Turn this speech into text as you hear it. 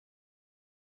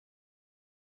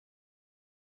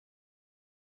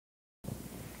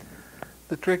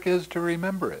The trick is to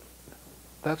remember it.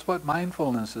 That's what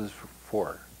mindfulness is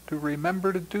for, to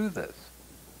remember to do this.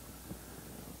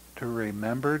 To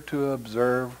remember to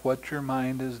observe what your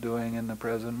mind is doing in the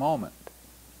present moment.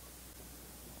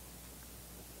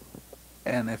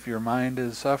 And if your mind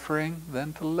is suffering,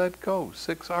 then to let go.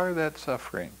 6R that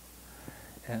suffering.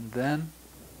 And then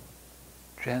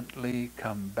gently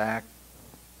come back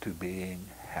to being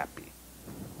happy.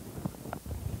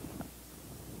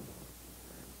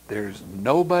 There's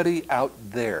nobody out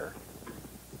there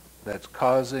that's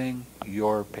causing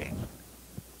your pain.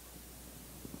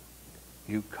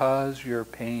 You cause your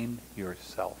pain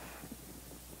yourself.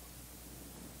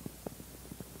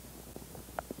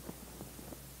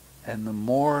 And the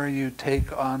more you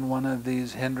take on one of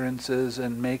these hindrances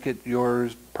and make it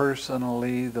yours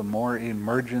personally, the more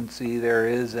emergency there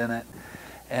is in it.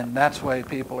 And that's why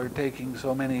people are taking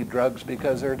so many drugs,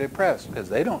 because they're depressed, because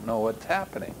they don't know what's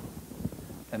happening.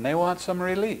 And they want some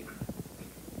relief.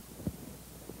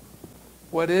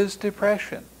 What is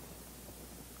depression?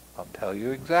 I'll tell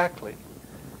you exactly.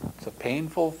 It's a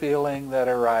painful feeling that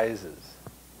arises.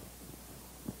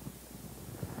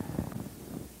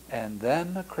 And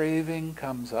then the craving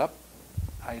comes up.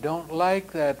 I don't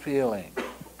like that feeling.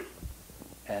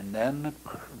 And then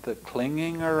the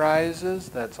clinging arises.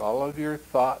 That's all of your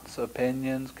thoughts,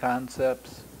 opinions,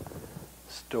 concepts,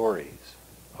 stories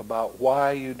about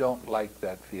why you don't like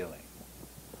that feeling.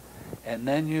 And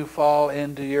then you fall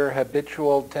into your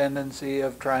habitual tendency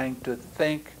of trying to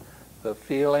think the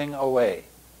feeling away.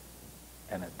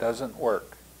 And it doesn't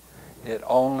work. It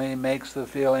only makes the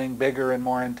feeling bigger and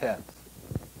more intense.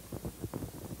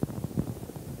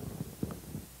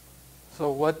 So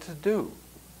what to do?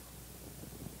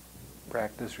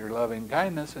 Practice your loving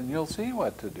kindness and you'll see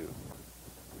what to do.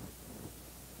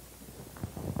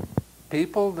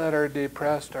 People that are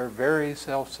depressed are very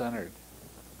self-centered.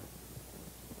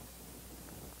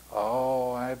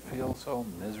 Oh, I feel so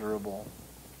miserable.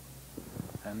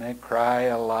 And they cry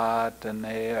a lot, and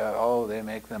they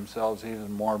make themselves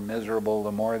even more miserable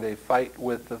the more they fight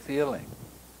with the feeling,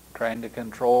 trying to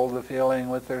control the feeling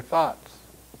with their thoughts.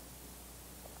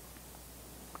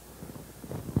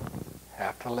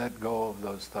 Have to let go of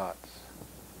those thoughts.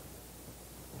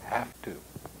 Have to.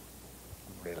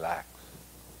 Relax.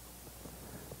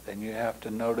 Then you have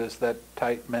to notice that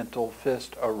tight mental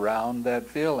fist around that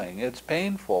feeling. It's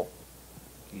painful.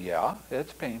 Yeah,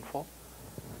 it's painful.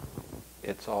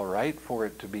 It's all right for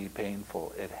it to be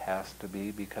painful. It has to be,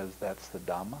 because that's the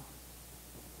Dhamma.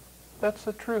 That's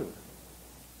the truth.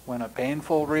 When a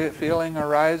painful feeling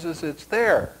arises, it's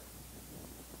there.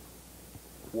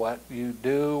 What you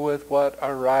do with what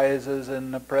arises in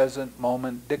the present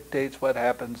moment dictates what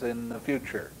happens in the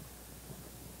future.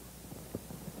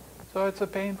 So it's a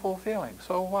painful feeling.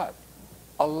 So what?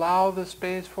 Allow the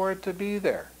space for it to be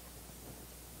there.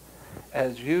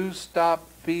 As you stop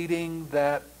feeding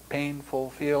that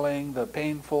painful feeling, the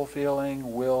painful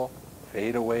feeling will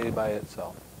fade away by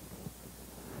itself.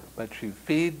 But you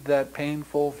feed that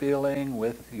painful feeling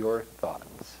with your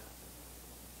thoughts.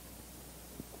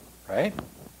 Right?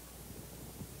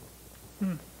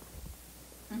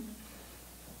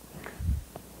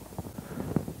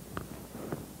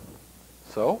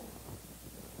 So,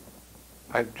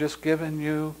 I've just given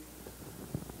you,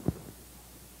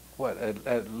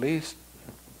 at least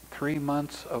 3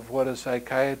 months of what a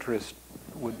psychiatrist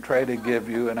would try to give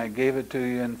you, and I gave it to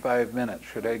you in 5 minutes.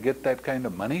 Should I get that kind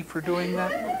of money for doing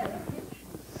that?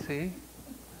 See?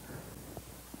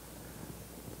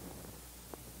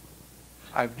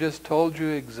 I've just told you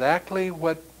exactly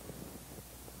what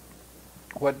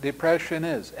depression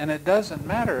is. And it doesn't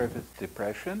matter if it's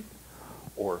depression,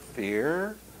 or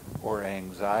fear, or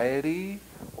anxiety,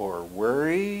 or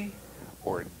worry,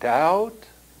 or doubt,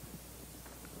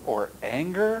 or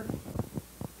anger.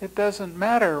 It doesn't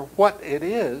matter what it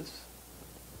is.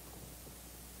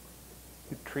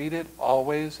 You treat it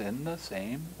always in the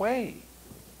same way.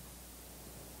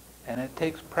 And it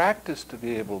takes practice to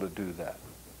be able to do that.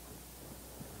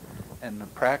 And the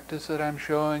practice that I'm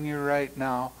showing you right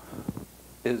now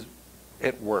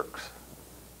it works.